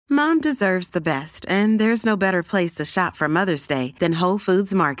Mom deserves the best, and there's no better place to shop for Mother's Day than Whole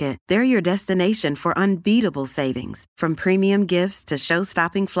Foods Market. They're your destination for unbeatable savings, from premium gifts to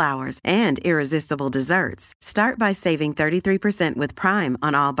show-stopping flowers and irresistible desserts. Start by saving 33% with Prime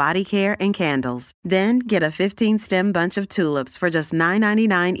on all body care and candles. Then get a 15-stem bunch of tulips for just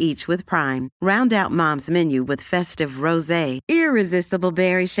 $9.99 each with Prime. Round out Mom's menu with festive rosé, irresistible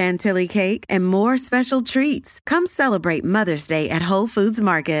berry chantilly cake, and more special treats. Come celebrate Mother's Day at Whole Foods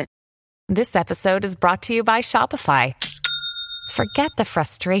Market. This episode is brought to you by Shopify. Forget the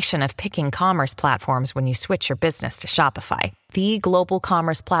frustration of picking commerce platforms when you switch your business to Shopify, the global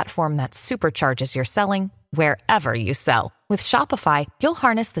commerce platform that supercharges your selling wherever you sell. With Shopify, you'll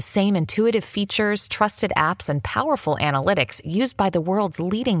harness the same intuitive features, trusted apps, and powerful analytics used by the world's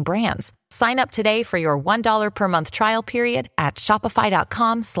leading brands. Sign up today for your $1 per month trial period at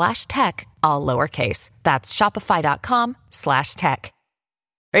shopify.com/tech, all lowercase. That's shopify.com/tech.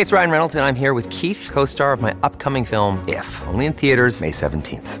 Hey, it's Ryan Reynolds, and I'm here with Keith, co-star of my upcoming film, If, only in theaters May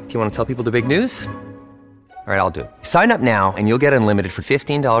 17th. Do you want to tell people the big news? All right, I'll do it. Sign up now and you'll get unlimited for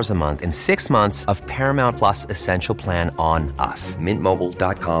 $15 a month and 6 months of Paramount Plus Essential Plan on us.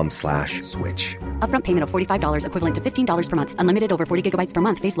 MintMobile.com/switch. Upfront payment of $45 equivalent to $15 per month. Unlimited over 40 gigabytes per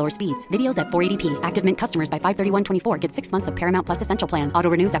month. Face lower speeds. Videos at 480p. Active Mint customers by 531.24 get 6 months of Paramount Plus Essential Plan.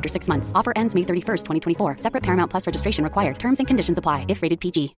 Auto renews after 6 months. Offer ends May 31st, 2024. Separate Paramount Plus registration required. Terms and conditions apply if rated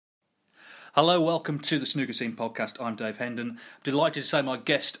PG. Hello, welcome to the Snooker Scene Podcast. I'm Dave Hendon. Delighted to say my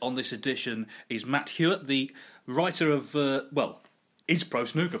guest on this edition is Matt Hewitt, the writer of, his pro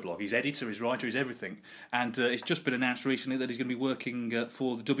snooker blog. He's editor, he's writer, he's everything. And it's just been announced recently that he's going to be working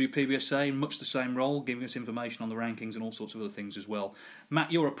for the WPBSA in much the same role, giving us information on the rankings and all sorts of other things as well.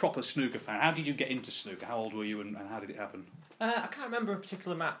 Matt, you're a proper snooker fan. How did you get into snooker? How old were you and how did it happen? I can't remember a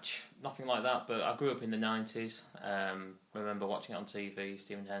particular match, nothing like that, but I grew up in the 90s. Remember watching it on TV,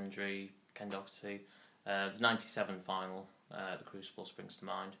 Stephen Hendry, Ken Doherty. The 97 final, the Crucible springs to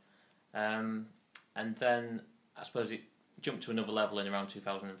mind. And then I suppose it jumped to another level in around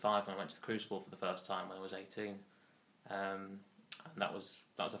 2005 when I went to the Crucible for the first time when I was 18. And that was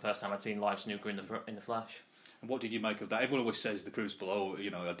the first time I'd seen live snooker in the flesh. And what did you make of that? Everyone always says the Crucible,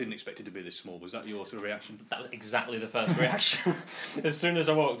 I didn't expect it to be this small. Was that your sort of reaction? That was exactly the first reaction. As soon as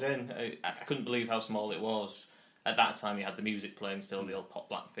I walked in, I couldn't believe how small it was. At that time, you had the music playing still, the old pop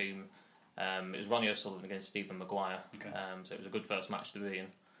black theme. It was Ronnie O'Sullivan against Stephen Maguire, okay. So it was a good first match to be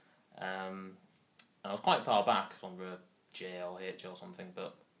in. And I was quite far back, under a J or H or something,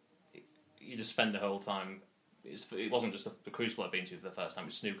 but you just spend the whole time. It wasn't just the Crucible I'd been to for the first time; it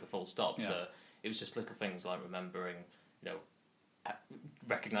was snooker full stop. Yeah. So it was just little things like remembering,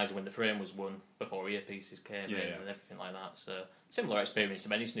 recognising when the frame was won before earpieces came in and everything like that. So similar experience to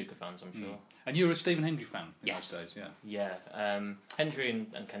many snooker fans, I'm sure. And you're a Stephen Hendry fan in those days, yeah? Yeah. Hendry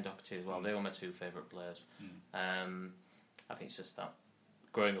and Ken Doherty as well. They were my two favourite players. I think it's just that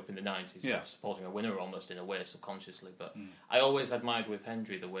growing up in the 90s, supporting a winner almost in a way, subconsciously. But I always admired with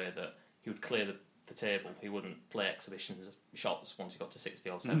Hendry the way that he would clear the table. He wouldn't play exhibitions shots once he got to 60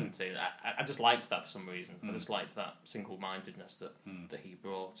 or 70. I just liked that for some reason. I just liked that single-mindedness that he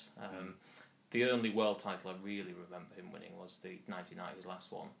brought. The only world title I really remember him winning was the 1990s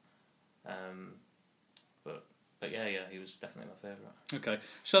last one. But yeah, he was definitely my favourite. Okay,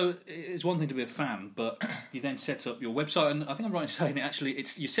 so it's one thing to be a fan, but you then set up your website, and I think I'm right in saying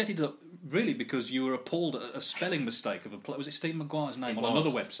you set it up really because you were appalled at a spelling mistake of a play. Was it Steve Maguire's name on another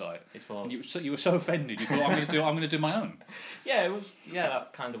website? It was. And you were so offended, you thought, I'm going to do my own. Yeah, it was. Yeah,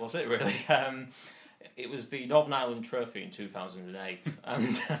 that kind of was it, really. It was the Northern Ireland Trophy in 2008,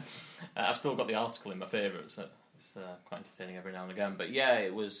 and I've still got the article in my favourites. It's quite entertaining every now and again. But yeah,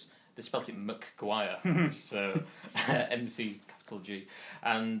 it was. They spelt it McGuire, so MC capital G,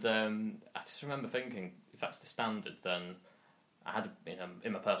 and I just remember thinking, if that's the standard, then I had,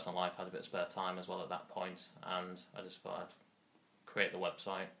 in my personal life, I had a bit of spare time as well at that point, and I just thought I'd create the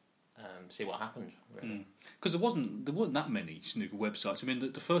website, see what happened. Because there weren't that many snooker websites. I mean,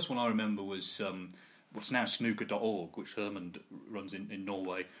 the first one I remember was what's now snooker.org, which Herman runs in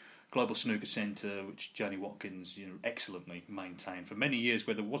Norway. Global Snooker Centre, which Janie Watkins excellently maintained for many years,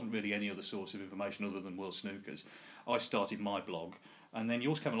 where there wasn't really any other source of information other than World Snookers. I started my blog, and then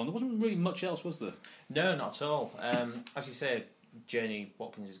yours came along. There wasn't really much else, was there? No, not at all. As you say, Janie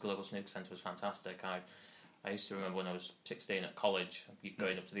Watkins' Global Snooker Centre was fantastic. I used to remember when I was 16 at college,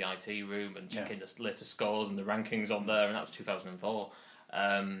 going up to the IT room and checking the latest scores and the rankings on there, and that was 2004.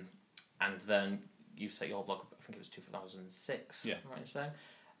 And then you set your blog, I think it was 2006, am I right in saying?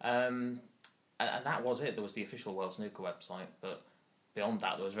 And that was it. There was the official World Snooker website, but beyond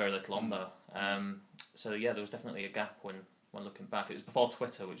that, there was very little on there. So yeah, there was definitely a gap when when looking back. It was before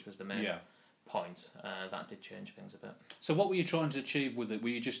Twitter, which was the main Yeah. point. That did change things a bit. So what were you trying to achieve with it? Were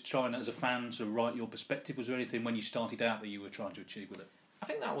you just trying, as a fan, to write your perspective? Was there anything when you started out that you were trying to achieve with it? I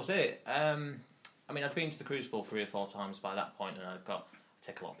think that was it. I mean, I'd been to the Crucible 3 or 4 times by that point, and I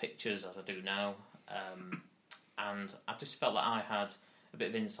take a lot of pictures, as I do now. And I just felt that I had a bit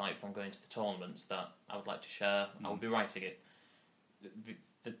of insight from going to the tournaments that I would like to share. I would be writing it.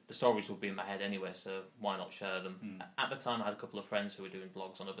 The stories would be in my head anyway, so why not share them? At the time, I had a couple of friends who were doing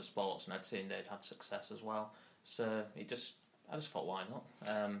blogs on other sports, and I'd seen they'd had success as well. So I just thought, why not?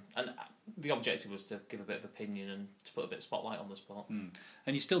 And the objective was to give a bit of opinion and to put a bit of spotlight on the sport. And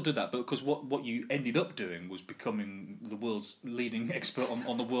you still did that, but because what you ended up doing was becoming the world's leading expert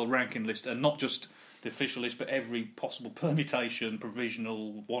on the world ranking list, and not just the official list, but every possible permutation,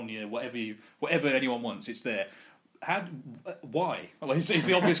 provisional, 1 year, whatever anyone wants, it's there. Why? Well, it's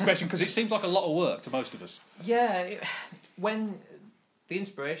the obvious question, because it seems like a lot of work to most of us. Yeah, when the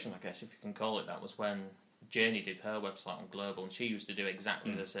inspiration, I guess, if you can call it that, was when Janie did her website on Global, and she used to do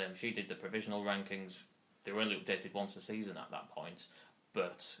exactly the same. She did the provisional rankings. They were only updated once a season at that point,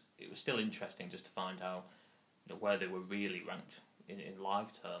 but it was still interesting just to find out where they were really ranked in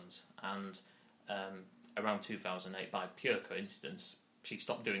live terms. And around 2008, by pure coincidence, she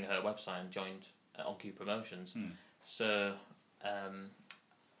stopped doing her website and joined On-Cue Promotions. So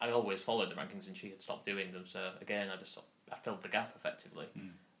I always followed the rankings, and she had stopped doing them. So again, I filled the gap effectively.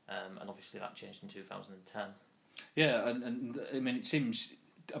 And obviously that changed in 2010. Yeah, and I mean, it seems.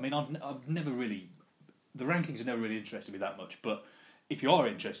 I mean, I've never really. The rankings have never really interested me that much, but if you are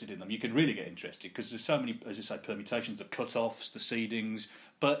interested in them, you can really get interested, because there's so many, as you say, permutations, the cut-offs, the seedings.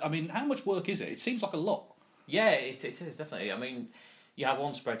 But I mean, how much work is it? It seems like a lot. Yeah, it is definitely. I mean, you have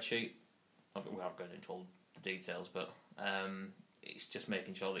one spreadsheet. Without going into all the details, but it's just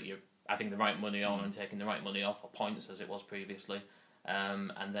making sure that you're adding the right money on and taking the right money off, or points as it was previously.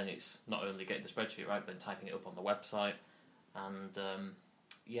 And then it's not only getting the spreadsheet right, but then typing it up on the website. And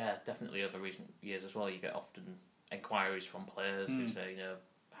yeah, definitely over recent years as well, you get often inquiries from players who say,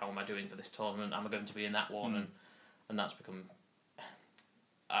 how am I doing for this tournament? Am I going to be in that one? And that's become.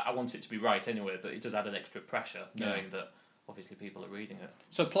 I want it to be right anyway, but it does add an extra pressure knowing that obviously people are reading it.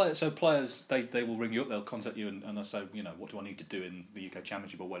 So players, they will ring you up, they'll contact you, and they'll say, what do I need to do in the UK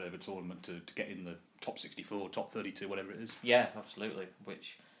Championship or whatever tournament to get in the top 64, top 32, whatever it is? Yeah, absolutely.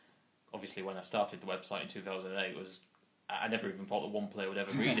 Which, obviously, when I started the website in 2008, I never even thought that one player would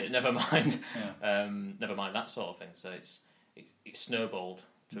ever read it. Never mind, never mind that sort of thing. So it's snowballed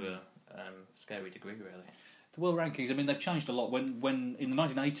to a scary degree, really. The world rankings, I mean, they've changed a lot. When in the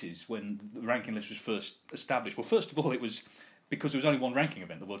 1980s, when the ranking list was first established, well, first of all, it was because there was only one ranking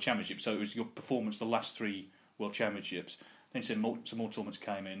event, the World Championship, so it was your performance the last 3 World Championships. Then some more tournaments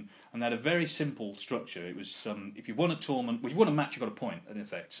came in, and they had a very simple structure. It was if you won a tournament, if you won a match, you got a point, in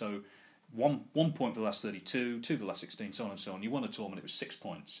effect. So one point for the last 32, 2 for the last 16, so on and so on. You won a tournament, it was 6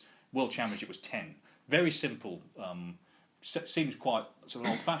 points. World Championship was 10. Very simple. Seems quite sort of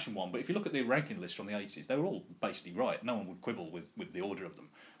an old-fashioned one, but if you look at the ranking list from the 80s, they were all basically right. No one would quibble with the order of them,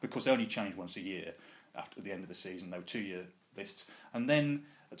 because they only changed once a year after the end of the season. They were 2-year lists, and then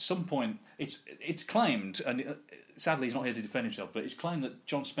at some point it's claimed, and sadly he's not here to defend himself, but it's claimed that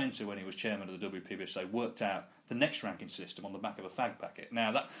John Spencer, when he was chairman of the WPBSA, worked out the next ranking system on the back of a fag packet.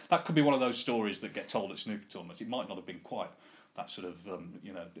 Now that could be one of those stories that get told at snooker tournaments. It might not have been quite that sort of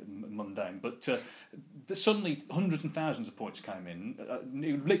mundane, but suddenly hundreds and thousands of points came in.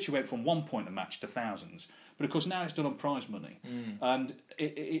 It literally went from 1 point a match to thousands. But of course now it's done on prize money, and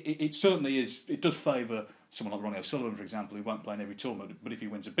it certainly is. It does favour someone like Ronnie O'Sullivan, for example, who won't play in every tournament. But if he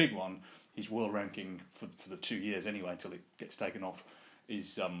wins a big one, his world ranking for the 2 years anyway, until it gets taken off,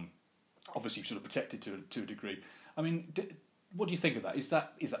 is obviously sort of protected to a degree. I mean. What do you think of that? Is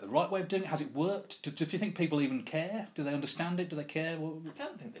that the right way of doing it? Has it worked? Do you think people even care? Do they understand it? Do they care? I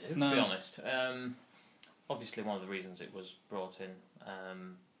don't think they do, to be honest. Obviously, one of the reasons it was brought in,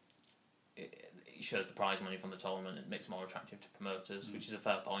 it shows the prize money from the tournament. It makes it more attractive to promoters, which is a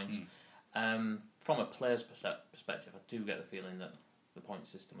fair point. From a player's perspective, I do get the feeling that the point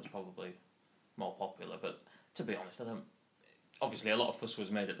system was probably more popular. But to be honest, obviously, a lot of fuss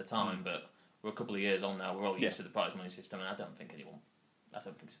was made at the time, but we're a couple of years on now. We're all used to the prize money system, and I don't think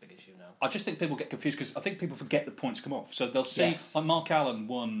it's a big issue now. I just think people get confused because I think people forget the points come off. So they'll see, like Mark Allen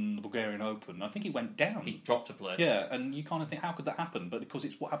won the Bulgarian Open. I think he went down. He dropped a place. Yeah, and you kind of think, how could that happen? But because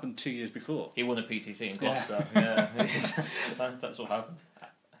it's what happened 2 years before. He won a PTC in Gloucester. Yeah, that's what happened.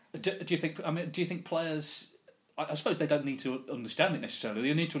 Do you think? I mean, do you think players? I suppose they don't need to understand it necessarily.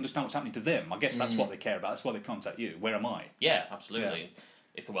 They need to understand what's happening to them. I guess that's what they care about. That's why they contact you. Where am I? Yeah, absolutely. Yeah.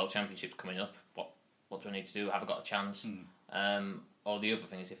 If the World Championship's coming up, what do I need to do? Have I got a chance? Or the other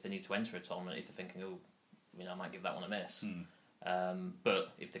thing is if they need to enter a tournament, if they're thinking, I might give that one a miss.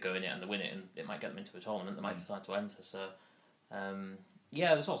 But if they go in it and they win it, and it might get them into a tournament, they might decide to enter. So,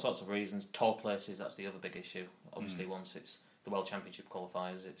 there's all sorts of reasons. Tour places, that's the other big issue. Obviously, once it's the World Championship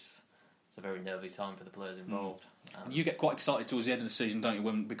qualifiers, it's a very nervy time for the players involved. You get quite excited towards the end of the season, don't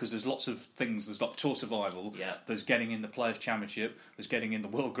you? Because there's lots of things. There's like Tour Survival. Yeah. There's getting in the Players' Championship. There's getting in the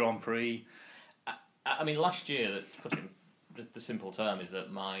World Grand Prix. I mean, last year, to put it in the simple term, is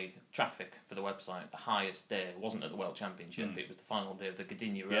that my traffic for the website, the highest day, wasn't at the World Championship. It was the final day of the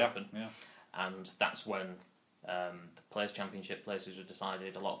Gdynia Open. Yeah. And that's when the Players' Championship places were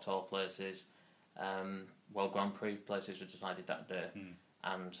decided, a lot of tour places, World Grand Prix places were decided that day.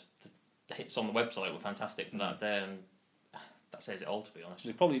 And the hits on the website were fantastic for that day, and that says it all, to be honest.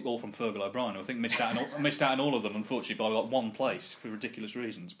 They're probably all from Fergal O'Brien, who I think missed out on all of them, unfortunately, by like one place for ridiculous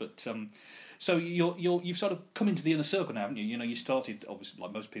reasons. But so you've sort of come into the inner circle now, haven't you? You know, you started, obviously,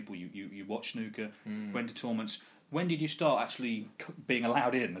 like most people, you watch snooker, went to tournaments. When did you start actually being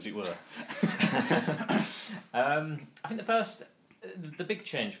allowed in, as it were? I think the big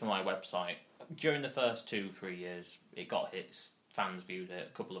change for my website, during the first 2-3 years, it got hits. Fans viewed it,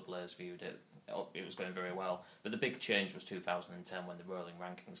 a couple of players viewed it. It was going very well. But the big change was 2010 when the rolling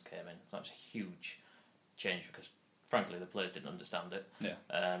rankings came in. That was a huge change because, frankly, the players didn't understand it. Yeah.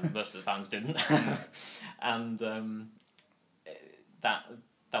 Most of the fans didn't. And that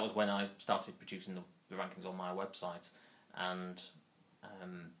was when I started producing the rankings on my website. And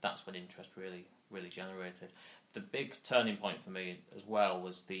that's when interest really generated. The big turning point for me as well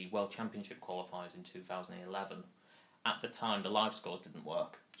was the World Championship qualifiers in 2011. At the time, the live scores didn't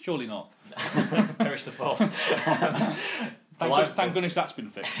work. Surely not. Perish the thought. Thank goodness that's been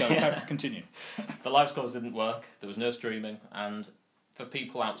fixed. Continue. The live scores didn't work. There was no streaming, and for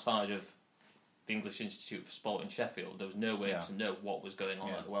people outside of the English Institute for Sport in Sheffield, there was no way to know what was going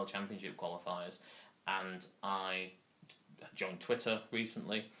on at the World Championship qualifiers. And I joined Twitter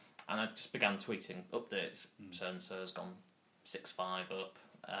recently, and I just began tweeting updates. So and so has gone 6-5 up,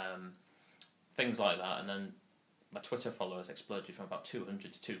 things like that, and then my Twitter followers exploded from about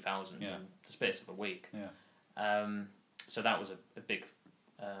 200 to 2,000 in the space of a week. Yeah. So that was a big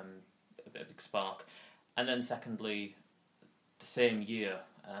spark. And then secondly, the same year,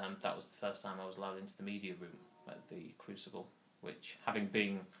 that was the first time I was allowed into the media room at the Crucible, which, having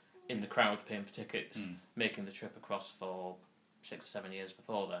been in the crowd paying for tickets, making the trip across for 6 or 7 years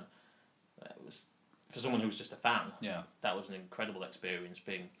before then, it was, for someone who was just a fan, that was an incredible experience,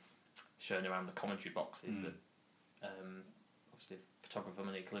 being shown around the commentary boxes that obviously photographer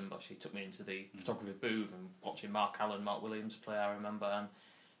Monique Limbosh, she took me into the photography booth and watching Mark Allen, Mark Williams play, I remember, and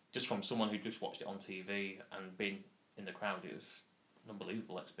just from someone who just watched it on TV and being in the crowd, it was an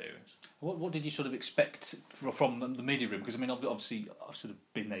unbelievable experience. What did you sort of expect from the media room? Because I mean, obviously I've sort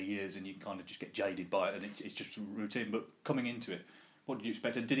of been there years and you kind of just get jaded by it and it's just routine, but coming into it, what did you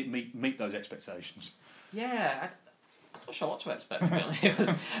expect, and did it meet those expectations? Yeah, I'm not sure what to expect, really.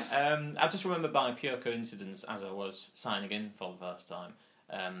 I just remember by pure coincidence, as I was signing in for the first time,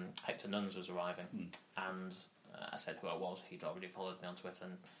 Hector Nuns was arriving, and I said who I was. He'd already followed me on Twitter,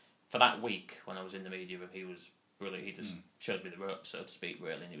 and for that week, when I was in the media room, he was brilliant. He just showed me the ropes, so to speak,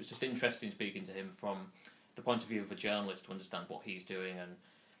 really, and it was just interesting speaking to him from the point of view of a journalist to understand what he's doing, and,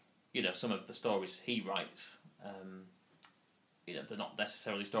 you know, some of the stories he writes, you know, they're not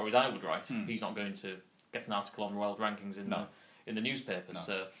necessarily stories I would write. He's not going to get an article on world rankings in the newspapers. No.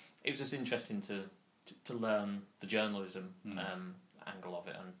 So it was just interesting to learn the journalism angle of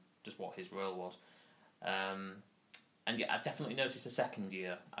it and just what his role was. And yeah, I definitely noticed the second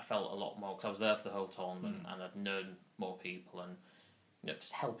year I felt a lot more, because I was there for the whole tournament and I'd known more people, and, you know,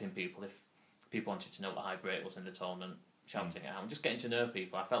 just helping people if people wanted to know what the high break was in the tournament, shouting it out, and just getting to know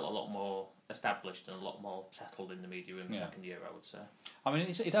people. I felt a lot more established and a lot more settled in the media room the second year, I would say. I mean,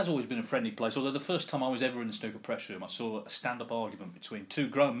 it has always been a friendly place, although the first time I was ever in the snooker press room, I saw a stand-up argument between two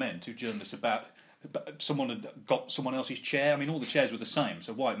grown men, two journalists, about someone had got someone else's chair. I mean, all the chairs were the same,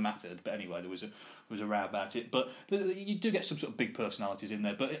 so why it mattered. But anyway, there was a row about it. But you do get some sort of big personalities in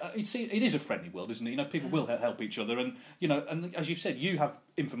there. But it is a friendly world, isn't it? You know, people will help each other, and, you know, and as you said, you have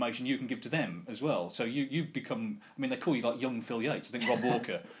information you can give to them as well. So you become. I mean, they call you like young Phil Yates. I think Rob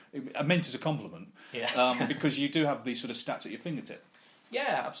Walker. I meant as a compliment. Yes. Because you do have these sort of stats at your fingertip.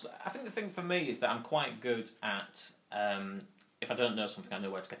 Yeah, absolutely. I think the thing for me is that I'm quite good at, if I don't know something, I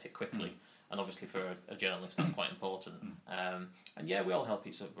know where to get it quickly. And obviously for a journalist, that's quite important. And yeah, we all help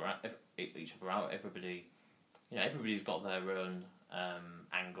each other out. Everybody, you know, everybody's got their own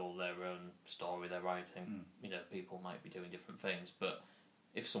angle, their own story they're writing. You know, people might be doing different things, but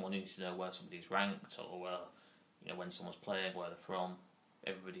if someone needs to know where somebody's ranked or where, when someone's playing, where they're from,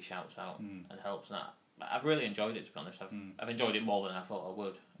 everybody shouts out and helps. And I've really enjoyed it, to be honest. I've enjoyed it more than I thought I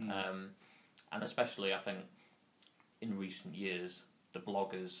would. And especially, I think, in recent years, the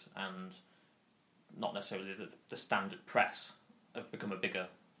bloggers and not necessarily the standard press have become a bigger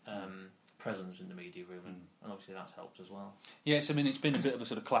presence in the media room, and obviously that's helped as well. Yes, I mean, it's been a bit of a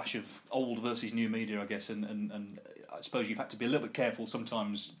sort of clash of old versus new media, I guess, and I suppose you've had to be a little bit careful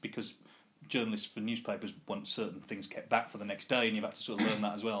sometimes because journalists for newspapers want certain things kept back for the next day, and you've had to sort of learn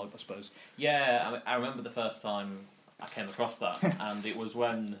that as well, I suppose. Yeah, I remember the first time I came across that, and it was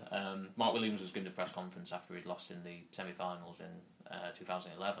when Mark Williams was giving a press conference after he'd lost in the semi-finals in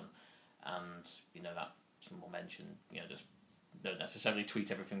 2011, and that someone mentioned, just don't necessarily tweet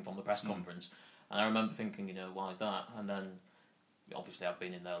everything from the press conference. And I remember thinking, why is that? And then, obviously, I've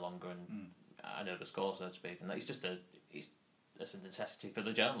been in there longer and I know the score, so to speak. And it's just it's a necessity for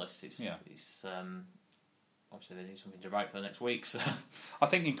the journalists. It's obviously they need something to write for the next week. So I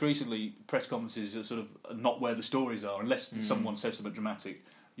think increasingly press conferences are sort of not where the stories are, unless someone says something dramatic.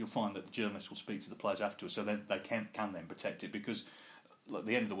 You'll find that the journalists will speak to the players afterwards, so they can then protect it because. At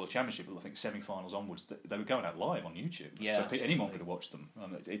the end of the World Championship, I think semi-finals onwards, they were going out live on YouTube, so anyone could have watched them.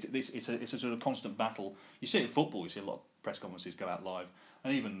 It's a sort of constant battle. You see it in football, you see a lot of press conferences go out live,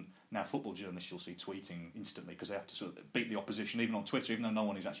 and even now football journalists you'll see tweeting instantly because they have to sort of beat the opposition, even on Twitter, even though no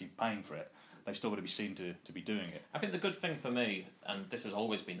one is actually paying for it. They've still got to be seen to be doing it. I think the good thing for me, and this has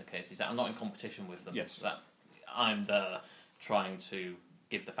always been the case, is that I'm not in competition with them. Yes. That I'm there trying to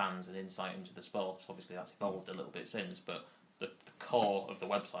give the fans an insight into the sport. Obviously, that's evolved a little bit since, but the core of the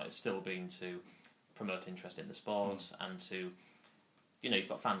website has still been to promote interest in the sport and to, you've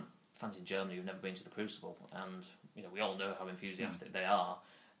got fans in Germany who've never been to the Crucible, and we all know how enthusiastic they are.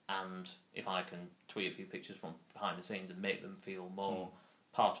 And if I can tweet a few pictures from behind the scenes and make them feel more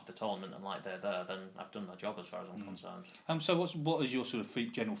part of the tournament and like they're there, then I've done my job as far as I'm concerned. So what is your sort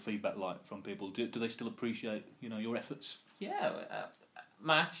of general feedback like from people? Do they still appreciate your efforts? Yeah.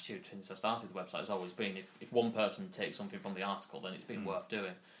 My attitude since I started the website has always been if one person takes something from the article, then it's been worth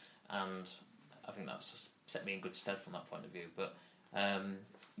doing, and I think that's just set me in good stead from that point of view. But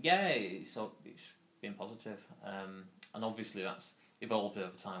it's been positive, and obviously that's evolved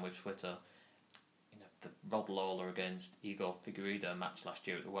over time with Twitter. The Rod Lawler against Igor Figueiredo match last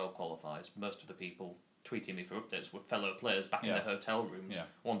year at the World Qualifiers. Most of the people tweeting me for updates were fellow players back in their hotel rooms,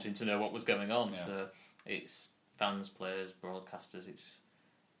 wanting to know what was going on. Yeah. So it's fans, players, broadcasters. It's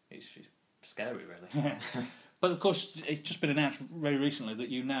scary, really. But of course, it's just been announced very recently that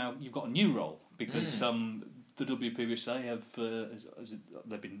you've got a new role because the WPBSA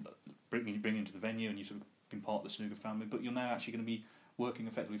they've been bringing to the venue, and you've sort of been part of the snooker family. But you're now actually going to be working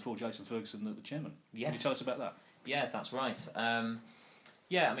effectively for Jason Ferguson, the chairman. Yes. Can you tell us about that? Yeah, that's right.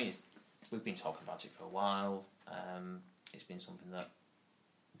 We've been talking about it for a while. It's been something that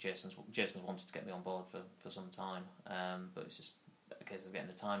Jason's wanted to get me on board for some time, but it's just a case of getting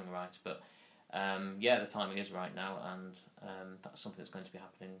the timing right. But the timing is right now, and that's something that's going to be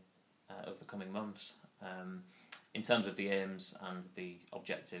happening over the coming months. In terms of the aims and the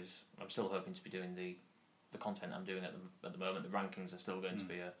objectives, I'm still hoping to be doing the content I'm doing at the moment. The rankings are still going to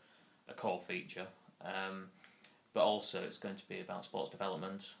be a core feature, but also it's going to be about sports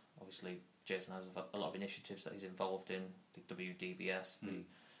development. Obviously, Jason has a lot of initiatives that he's involved in, the WDBS, the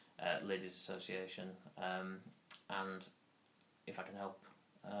Ladies Association, and if I can help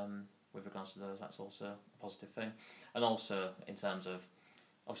with regards to those, that's also a positive thing. And also in terms of,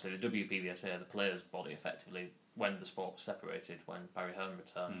 obviously the WPBSA, the players' body, effectively, when the sport was separated, when Barry Hearn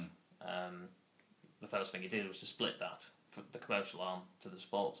returned, the first thing he did was to split that, from the commercial arm to the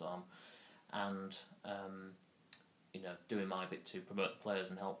sports arm, and doing my bit to promote the players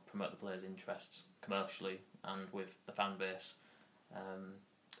and help promote the players' interests commercially and with the fan base.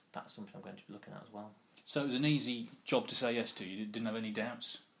 That's something I'm going to be looking at as well. So it was an easy job to say yes to. You didn't have any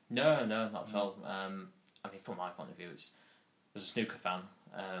doubts? No, not at all. From my point of view, as a snooker fan,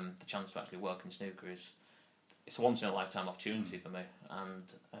 the chance to actually work in snooker it's a once in a lifetime opportunity for me. And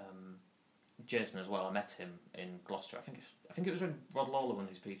Jason as well. I met him in Gloucester. I think it was when Rod Lawler won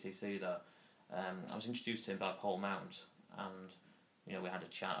his PTC there. I was introduced to him by Paul Mount, and we had a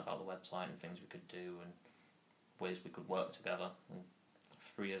chat about the website and things we could do and ways we could work together. And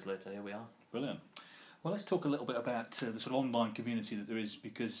 3 years later, here we are. Brilliant. Well, let's talk a little bit about the sort of online community that there is,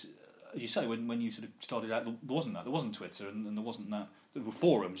 because, as you say, when you sort of started out, there wasn't that. There wasn't Twitter, and there wasn't that. There were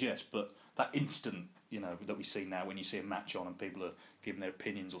forums, yes, but that instant, that we see now when you see a match on and people are giving their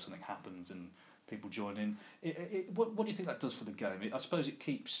opinions or something happens and people join in. What do you think that does for the game? I suppose it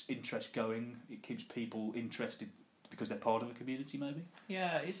keeps interest going. It keeps people interested because they're part of a community, maybe?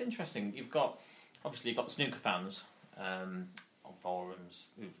 Yeah, it's interesting. You've got the snooker fans on forums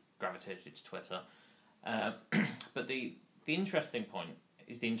who've gravitated to Twitter, but the interesting point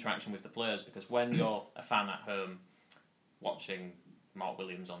is the interaction with the players, because when you're a fan at home watching Mark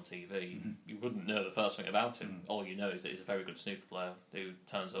Williams on TV, you wouldn't know the first thing about him. All you know is that he's a very good snooker player who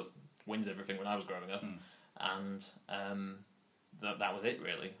turns up, wins everything when I was growing up, and that was it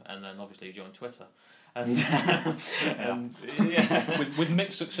really. And then obviously he joined Twitter, and with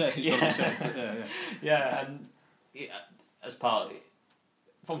mixed success, it's got to be said. And as part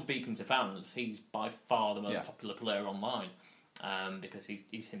from speaking to fans, he's by far the most popular player online, because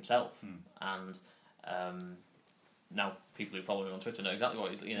he's himself, and now people who follow him on Twitter know exactly what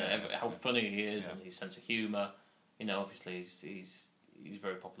he's, how funny he is, and his sense of humour. Obviously he's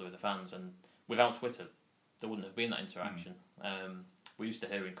very popular with the fans, and without Twitter, there wouldn't have been that interaction. We used to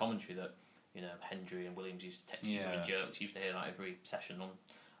hear in commentary that Hendry and Williams used to text each other jerks. You used to hear that every session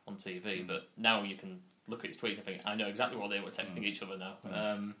on TV, but now you can look at his tweets and think, I know exactly what they were texting each other now.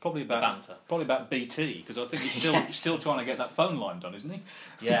 Probably about BT, because I think he's still trying to get that phone line done, isn't he?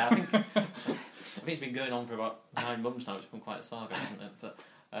 Yeah, I think it's been going on for about 9 months now. It's been quite a saga, hasn't it? But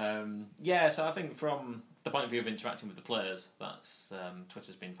so I think from the point of view of interacting with the players, that's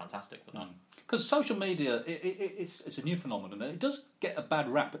Twitter's been fantastic for that. Because social media, it's a new phenomenon. It does get a bad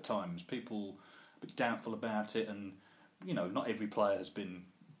rap at times. People a bit doubtful about it, and not every player has been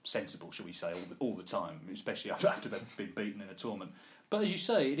sensible, shall we say, all the time, especially after they've been beaten in a tournament. But as you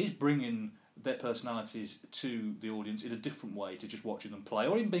say, it is bringing their personalities to the audience in a different way to just watching them play,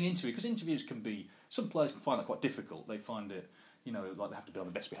 or even being interviewed. Because interviews can be, some players can find that quite difficult. They find it, like they have to be on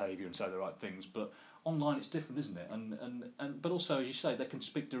the best behaviour and say the right things. But online, it's different, isn't it? And but also, as you say, they can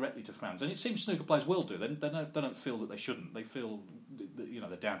speak directly to fans, and it seems snooker players will do. They don't feel that they shouldn't. They feel that,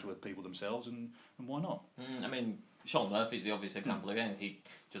 they're down to earth people themselves, and why not? I mean, Sean Murphy's the obvious example again. He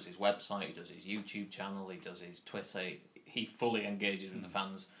does his website, he does his YouTube channel, he does his Twitter. He fully engages with the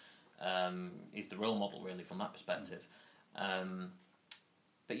fans. He's the role model, really, from that perspective.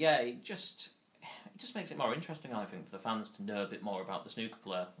 But yeah, it just makes it more interesting, I think, for the fans to know a bit more about the snooker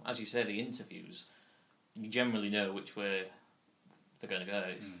player. As you say, the interviews, you generally know which way they're going to go.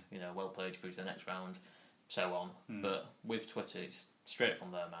 It's well played through to the next round, so on. But with Twitter, it's straight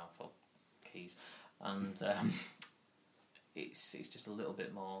from their mouth, or keys, and it's just a little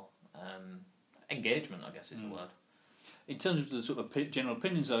bit more engagement, I guess is the word. In terms of the sort of general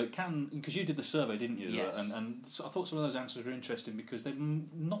opinions, though, it can, because you did the survey, didn't you? Yes. And so I thought some of those answers were interesting, because they're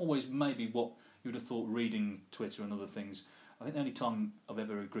not always maybe what you would have thought reading Twitter and other things. I think the only time I've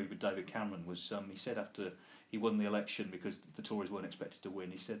ever agreed with David Cameron was he said after he won the election, because the Tories weren't expected to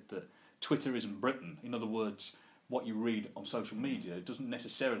win, he said that Twitter isn't Britain. In other words, what you read on social media doesn't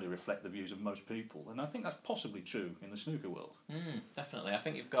necessarily reflect the views of most people, and I think that's possibly true in the snooker world. Definitely. I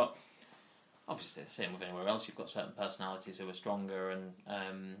think you've got, obviously the same with anywhere else, you've got certain personalities who are stronger, and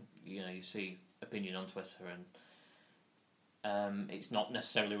you see opinion on Twitter, and it's not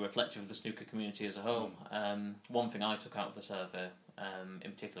necessarily reflective of the snooker community as a whole. One thing I took out of the survey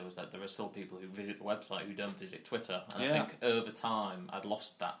in particular was that there are still people who visit the website who don't visit Twitter, and I think over time I'd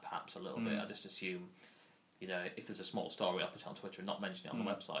lost that perhaps a little bit. I just assume, if there's a small story, I'll put it on Twitter and not mention it on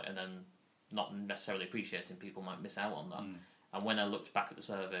the website, and then not necessarily appreciating people might miss out on that. And when I looked back at the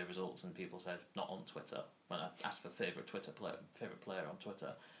survey results and people said not on Twitter, when I asked for favourite player on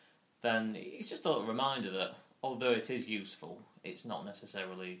Twitter, then it's just a little reminder that although it is useful, it's not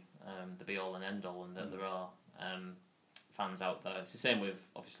necessarily the be all and end all, and that there are fans out there. It's the same with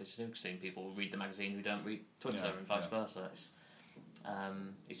obviously snooker scene. People who read the magazine who don't read Twitter, and vice versa.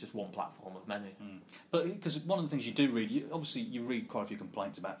 It's just one platform of many. But because one of the things you do read, you read quite a few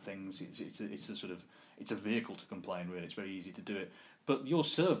complaints about things. It's a vehicle to complain, really. It's very easy to do it. But your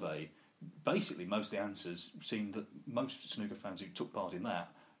survey, basically, most of the answers seemed that most snooker fans who took part in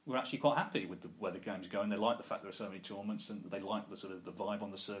that were actually quite happy with the way the game's going. They like the fact there are so many tournaments, and they like the sort of the vibe on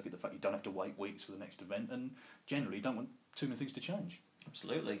the circuit, the fact you don't have to wait weeks for the next event, and generally don't want too many things to change.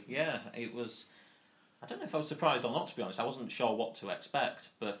 Absolutely, yeah. It was. I don't know if I was surprised or not, to be honest. I wasn't sure what to expect,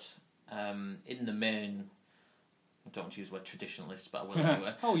 but in the main, I don't want to use the word traditionalists, but I will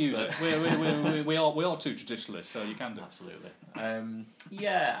anyway. I'll use it. We are two traditionalists, so you can do. Absolutely.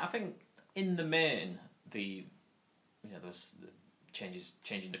 I think in the main, there was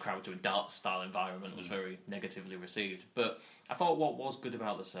changing the crowd to a dart style environment was very negatively received. But I thought what was good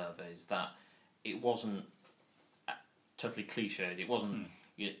about the survey is that it wasn't totally cliched. It wasn't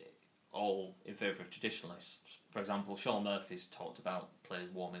all in favour of traditionalists. For example, Sean Murphy's talked about players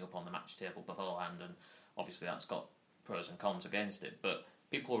warming up on the match table beforehand, and obviously that's got pros and cons against it. But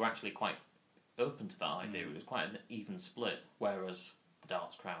people were actually quite open to that idea. It was quite an even split, whereas the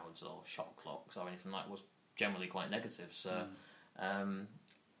darts crowds or shot clocks or anything like that was generally quite negative. So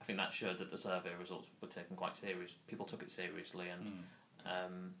I think that showed that the survey results were taken quite serious. People took it seriously, and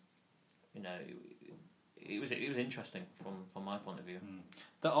it was interesting from my point of view.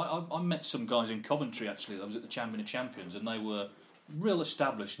 I met some guys in Coventry actually. I was at the Champion of Champions, and they were real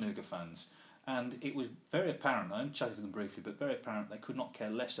established snooker fans. And it was very apparent, I only chatted to them briefly, but very apparent they could not care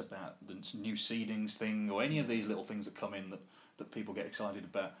less about the new seedings thing or any of these little things that come in that people get excited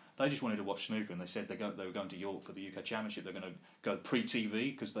about. They just wanted to watch snooker, and they said they were going to York for the UK Championship. They're going to go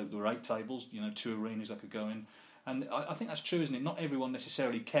pre-TV because there were 8 tables, 2 arenas they could go in. And I think that's true, isn't it? Not everyone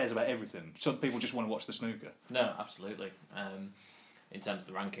necessarily cares about everything. Some people just want to watch the snooker. No, absolutely. In terms of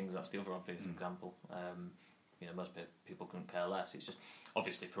the rankings, that's the other obvious example. Most people couldn't care less. It's just,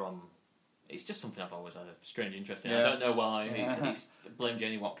 obviously, it's just something I've always had a strange interest in. I don't know why. It's blame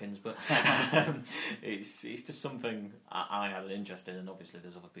Janie Watkins, but it's just something I had an interest in, and obviously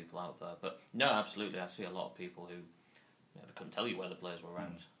there's other people out there. But no, absolutely, I see a lot of people who they couldn't tell you where the players were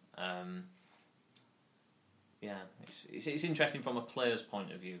ranked. It's interesting from a player's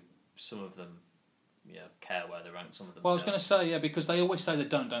point of view. Some of them care where they're ranked, some of them Well, I was going to say, because they always say they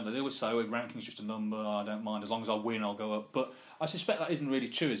don't they? They always say, ranking's just a number, I don't mind, as long as I win, I'll go up. But I suspect that isn't really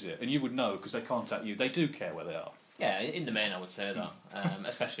true, is it? And you would know, because they contact you. They do care where they are. Yeah, in the main, I would say that.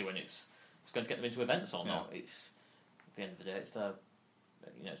 Especially when it's going to get them into events or not. It's, at the end of the day, it's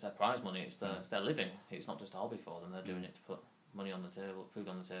their prize money, it's their living. It's not just a hobby for them. They're doing it to put money on the table, food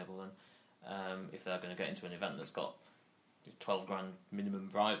on the table, and if they're going to get into an event that's got 12 grand minimum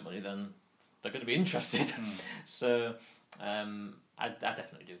prize money, then they're going to be interested. So I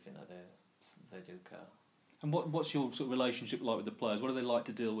definitely do think that they do care. And what's your sort of relationship like with the players? What do they like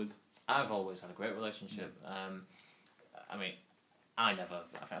to deal with? I've always had a great relationship. I think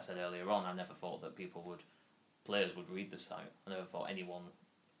I said earlier on, I never thought that players would read the site. I never thought anyone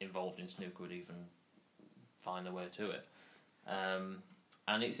involved in snooker would even find their way to it.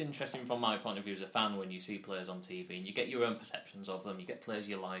 And it's interesting from my point of view as a fan when you see players on TV and you get your own perceptions of them. You get players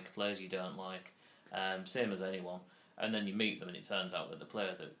you like, players you don't like, same as anyone. And then you meet them and it turns out that the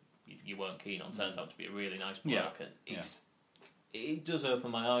player that you weren't keen on turns out to be a really nice bloke. It does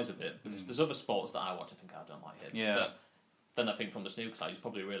open my eyes a bit because there's other sports that I watch and think I don't like him. Yeah. But then I think from the snooker side he's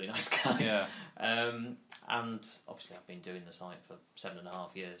probably a really nice guy. Yeah. And obviously I've been doing the site for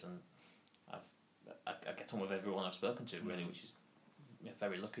 7.5 years and I get on with everyone I've spoken to really, which is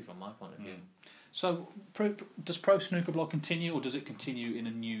very lucky from my point of view. So, does Pro Snooker Blog continue, or does it continue in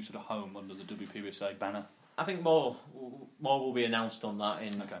a new sort of home under the WPBSA banner? I think more will be announced on that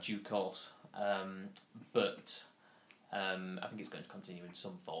in due course. But I think it's going to continue in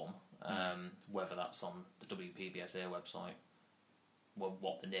some form, whether that's on the WPBSA website,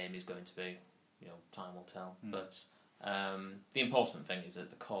 what the name is going to be, time will tell. But the important thing is that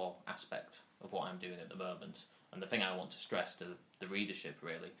the core aspect of what I'm doing at the moment, and the thing I want to stress to the readership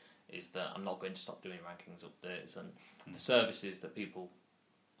really, is that I'm not going to stop doing rankings updates, and the services that people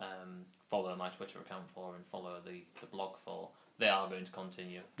follow my Twitter account for and follow the blog for, they are going to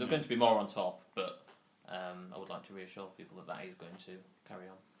continue. There's going to be more on top, but I would like to reassure people that is going to carry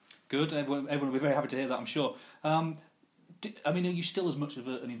on. Good. Everyone will be very happy to hear that, I'm sure. Are you still as much of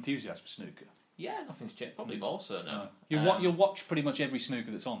an enthusiast for snooker? Yeah, nothing's changed. Probably more so now. You'll watch pretty much every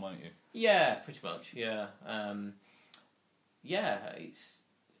snooker that's on, won't you? Yeah, pretty much. Yeah,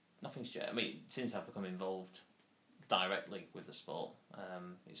 nothing's changed. Since I've become involved directly with the sport,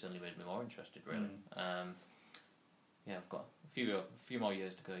 it's only made me more interested. Really. I've got a few more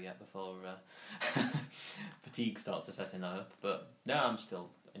years to go yet before fatigue starts to set in. I hope, but no, I'm still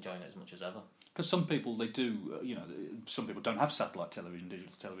enjoying it as much as ever. Because some people, they do, some people don't have satellite television,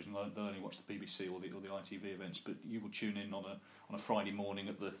 digital television. They'll only watch the BBC or the ITV events. But you will tune in on a Friday morning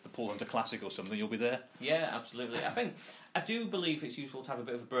at the Paul Hunter Classic or something. You'll be there. Yeah, absolutely. I do believe it's useful to have a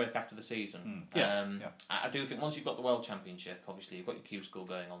bit of a break after the season. I do think once you've got the World Championship, obviously you've got your Q School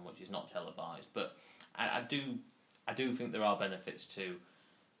going on, which is not televised. But I do think there are benefits to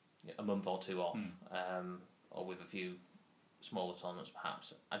a month or two off, or with a few smaller tournaments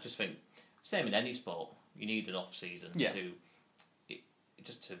perhaps. I just think. Same in any sport, you need an off season to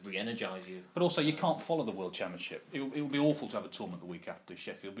re-energise you. But also, you can't follow the World Championship. It would be awful to have a tournament the week after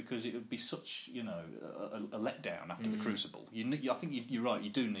Sheffield because it would be such a letdown after the Crucible. I think you're right.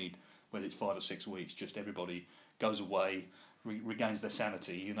 You do need, whether it's 5 or 6 weeks, just everybody goes away, regains their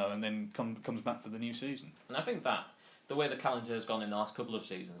sanity, and then comes back for the new season. And I think that the way the calendar has gone in the last couple of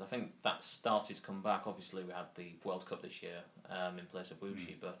seasons, I think that started to come back. Obviously, we had the World Cup this year in place of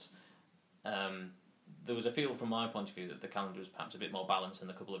Wuxi, but there was a feel from my point of view that the calendar was perhaps a bit more balanced than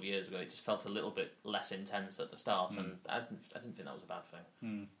a couple of years ago. It just felt a little bit less intense at the start, and I didn't think that was a bad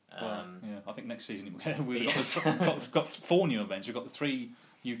thing. I think next season we've got 4 new events. We've got the 3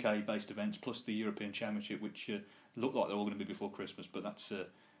 UK-based events plus the European Championship, which look like they're all going to be before Christmas. But that's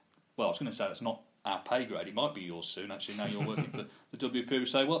I was going to say that's not our pay grade. It might be yours soon, actually. Now you're working for the WPO.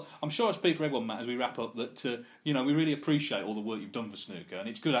 So, well, I'm sure I speak for everyone, Matt, as we wrap up, that we really appreciate all the work you've done for snooker, and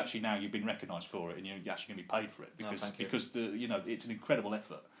it's good actually now you've been recognised for it, and you're actually going to be paid for it because it's an incredible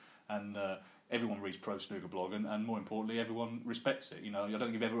effort, and everyone reads Pro Snooker Blog, and more importantly, everyone respects it. I don't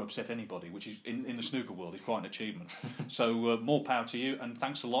think you've ever upset anybody, which is in the snooker world is quite an achievement. So, more power to you, and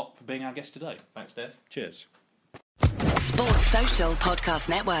thanks a lot for being our guest today. Thanks, Dave. Cheers. Sports Social Podcast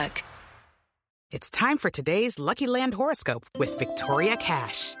Network. It's time for today's Lucky Land horoscope with Victoria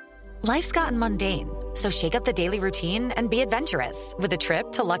Cash. Life's gotten mundane, so shake up the daily routine and be adventurous with a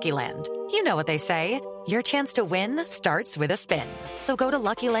trip to Lucky Land. You know what they say, your chance to win starts with a spin. So go to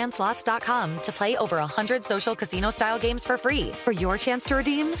LuckyLandSlots.com to play over 100 social casino-style games for free for your chance to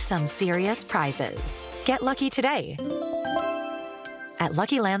redeem some serious prizes. Get lucky today at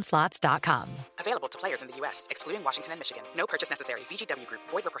LuckyLandSlots.com. Available to players in the U.S., excluding Washington and Michigan. No purchase necessary. VGW Group.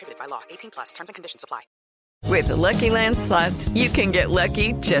 Void where prohibited by law. 18+. Terms and conditions apply. With the Lucky Land Slots, you can get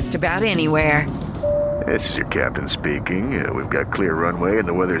lucky just about anywhere. This is your captain speaking. We've got clear runway and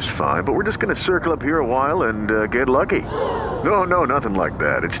the weather's fine, but we're just going to circle up here a while and get lucky. No, nothing like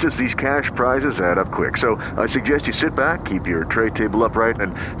that. It's just these cash prizes add up quick. So I suggest you sit back, keep your tray table upright,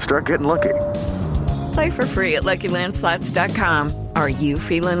 and start getting lucky. Play for free at LuckyLandSlots.com. Are you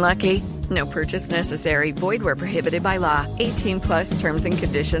feeling lucky? No purchase necessary. Void where prohibited by law. 18+ terms and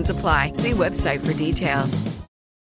conditions apply. See website for details.